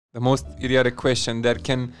the most idiotic question that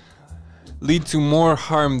can lead to more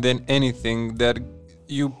harm than anything that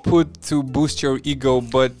you put to boost your ego,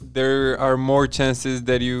 but there are more chances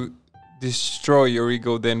that you destroy your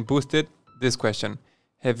ego than boost it. This question: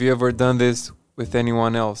 have you ever done this with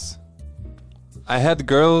anyone else? I had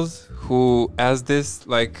girls who asked this,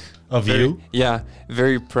 like, of you? Yeah,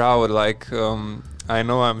 very proud, like, I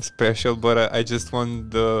know I'm special, but I just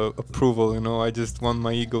want the approval, you know. I just want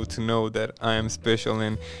my ego to know that I am special,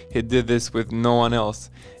 and he did this with no one else.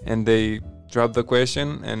 And they dropped the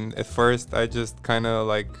question, and at first I just kind of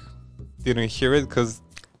like didn't hear it because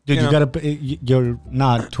you're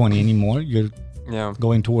not 20 anymore. You're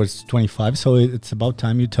going towards 25, so it's about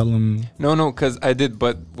time you tell them. No, because I did,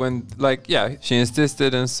 but when, like, yeah, she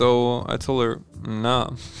insisted, and so I told her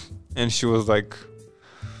nah, and she was like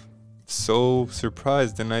so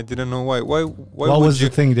surprised, and I didn't know why. What was the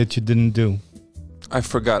thing that you didn't do? I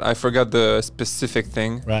forgot the specific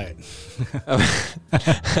thing. Right.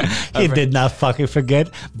 He did not fucking forget,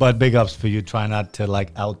 but big ups for you. Try not to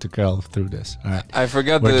like out the girl through this. All right. I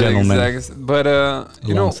forgot the exact, but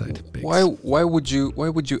you know, why would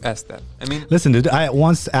you ask that? I mean, listen, dude, I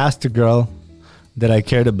once asked a girl that I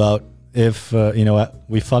cared about if you know,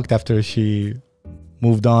 we fucked after she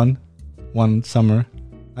moved on one summer,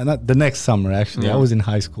 not the next summer actually. I was in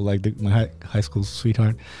high school, like my high school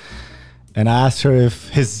sweetheart. And I asked her if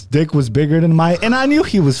his dick was bigger than mine, and I knew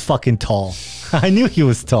he was fucking tall. I knew he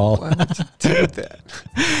was tall. Why would you do that?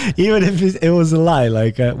 Even if it was a lie.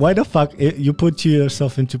 Like, why the fuck? You put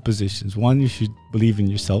yourself into positions. One, you should believe in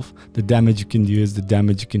yourself. The damage you can do is the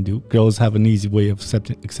damage you can do. Girls have an easy way of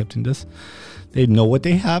accepting this. They know what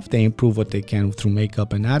they have. They improve what they can through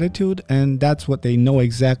makeup and attitude, and that's what they know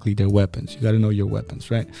exactly, their weapons. You got to know your weapons,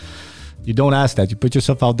 right? You don't ask that. You put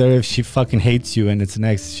yourself out there. If she fucking hates you and it's an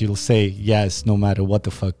ex, she'll say yes no matter what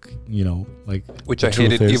the fuck, you know, like. Which I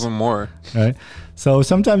hated even more. Right? So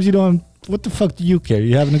sometimes you don't, what the fuck do you care?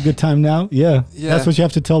 You having a good time now? Yeah. That's what you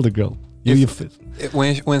have to tell the girl.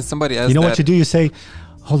 When somebody asks, you know what you do? You say,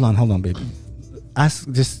 hold on, baby. Ask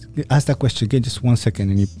that question again, just 1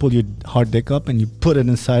 second. And you pull your hard dick up and you put it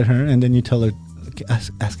inside her, and then you tell her, okay,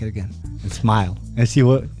 ask it again. And smile. And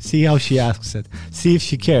see how she asks it. See if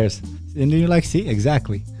she cares. And then you're like, see,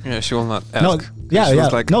 exactly. Yeah, she will not ask. No, yeah.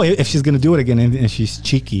 Like, no, if she's gonna do it again and she's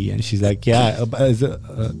cheeky and she's like, yeah,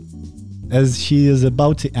 as she is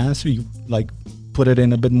about to answer, you like put it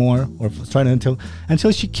in a bit more, or try to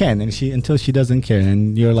until she can, and until she doesn't care,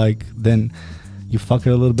 and you're like, then you fuck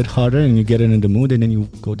her a little bit harder, and you get her in the mood, and then you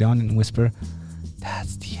go down and whisper,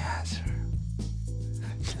 that's the answer.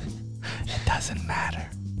 It doesn't matter.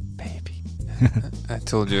 I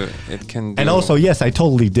told you it can do. And also, yes, I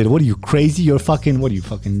totally did. What are you, crazy? You're fucking, what are you,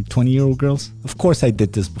 fucking 20-year-old girls? Of course I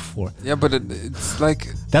did this before. Yeah, but it's like...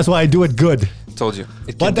 That's why I do it good. Told you.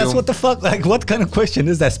 But that's what the fuck, like, what kind of question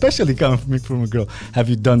is that? Especially coming from a girl. Have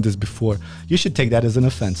you done this before? You should take that as an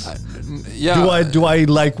offense. Yeah. Do I,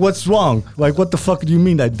 like, what's wrong? Like, what the fuck do you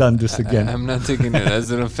mean I've done this again? I'm not taking it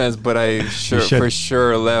as an offense, but I for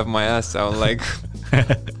sure laugh my ass out, like...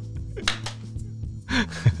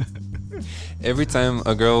 Every time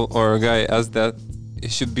a girl or a guy asks that,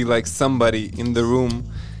 it should be like somebody in the room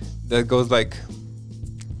that goes like,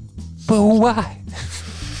 but why?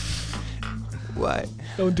 Why?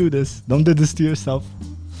 Don't do this. Don't do this to yourself.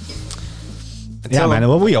 Yeah, man.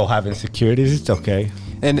 Well, we all have insecurities. It's okay.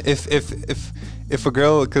 And if a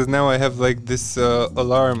girl, because now I have like this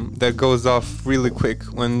alarm that goes off really quick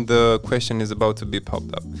when the question is about to be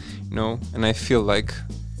popped up, you know, and I feel like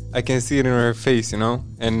I can see it in her face, you know.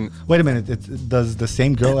 And wait a minute, does the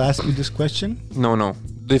same girl ask you this question? No,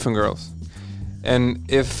 different girls. And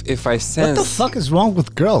if I sense, what the fuck is wrong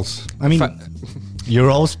with girls? I mean,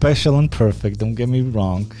 you're all special and perfect. Don't get me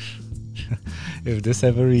wrong. If this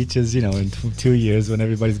ever reaches, you know, in 2 years when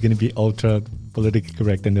everybody's gonna be ultra politically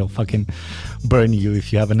correct and they'll fucking burn you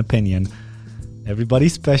if you have an opinion.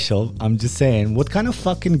 Everybody's special. I'm just saying, what kind of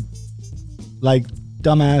fucking like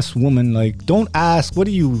dumbass woman, like, don't ask, what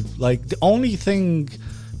do you like? The only thing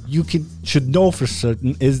you should know for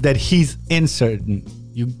certain is that he's uncertain.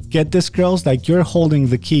 You get this, girls? Like, you're holding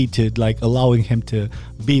the key to like allowing him to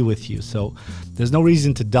be with you. So there's no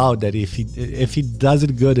reason to doubt that if he does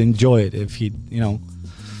it good, enjoy it. If he, you know,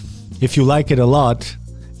 if you like it a lot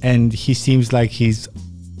and he seems like he's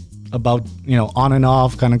about, you know, on and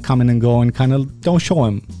off, kind of coming and going, kind of don't show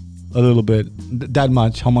him a little bit, that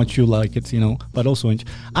much, how much you like it, you know. But also, I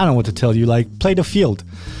don't know what to tell you, like, play the field.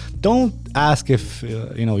 don't ask if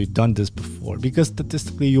you've done this before, because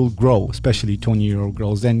statistically you'll grow, especially 20-year-old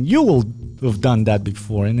girls, and you will have done that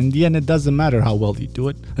before. And in the end, it doesn't matter how well you do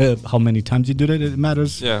it, how many times you do it. It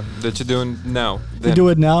matters. Yeah, that you're doing now. You do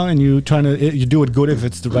it now, and you do it good if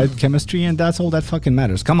it's the right chemistry, and that's all that fucking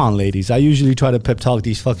matters. Come on, ladies. I usually try to pep talk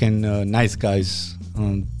these fucking nice guys,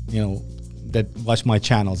 that watch my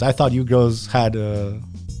channels. I thought you girls had a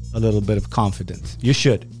little bit of confidence. You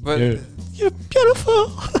should. But you're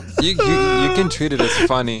beautiful. you can treat it as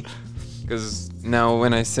funny, because now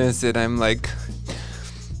when I sense it, I'm like,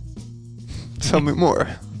 tell me more.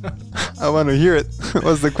 I want to hear it.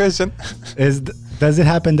 What's the question? Does it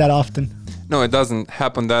happen that often? No, it doesn't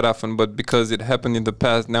happen that often, but because it happened in the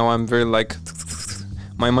past, now I'm very like,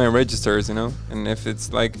 my mind registers, and if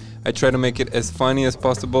it's like, I try to make it as funny as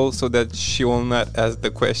possible so that she will not ask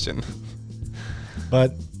the question.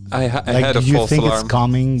 But I had a false alarm. Do you think it's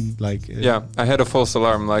calming? Yeah, I had a false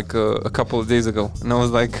alarm like a couple of days ago, and I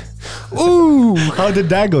was like, "Ooh, how did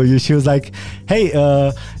that go?" She was like, "Hey,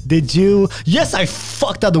 did you?" Yes, I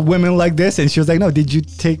fucked other women like this, and she was like, "No, did you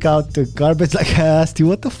take out the garbage?" Like I asked you,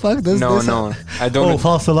 "What the fuck does this?" No, I don't. Oh,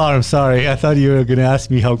 false alarm. Sorry, I thought you were gonna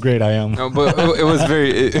ask me how great I am. No, but it was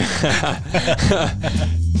very.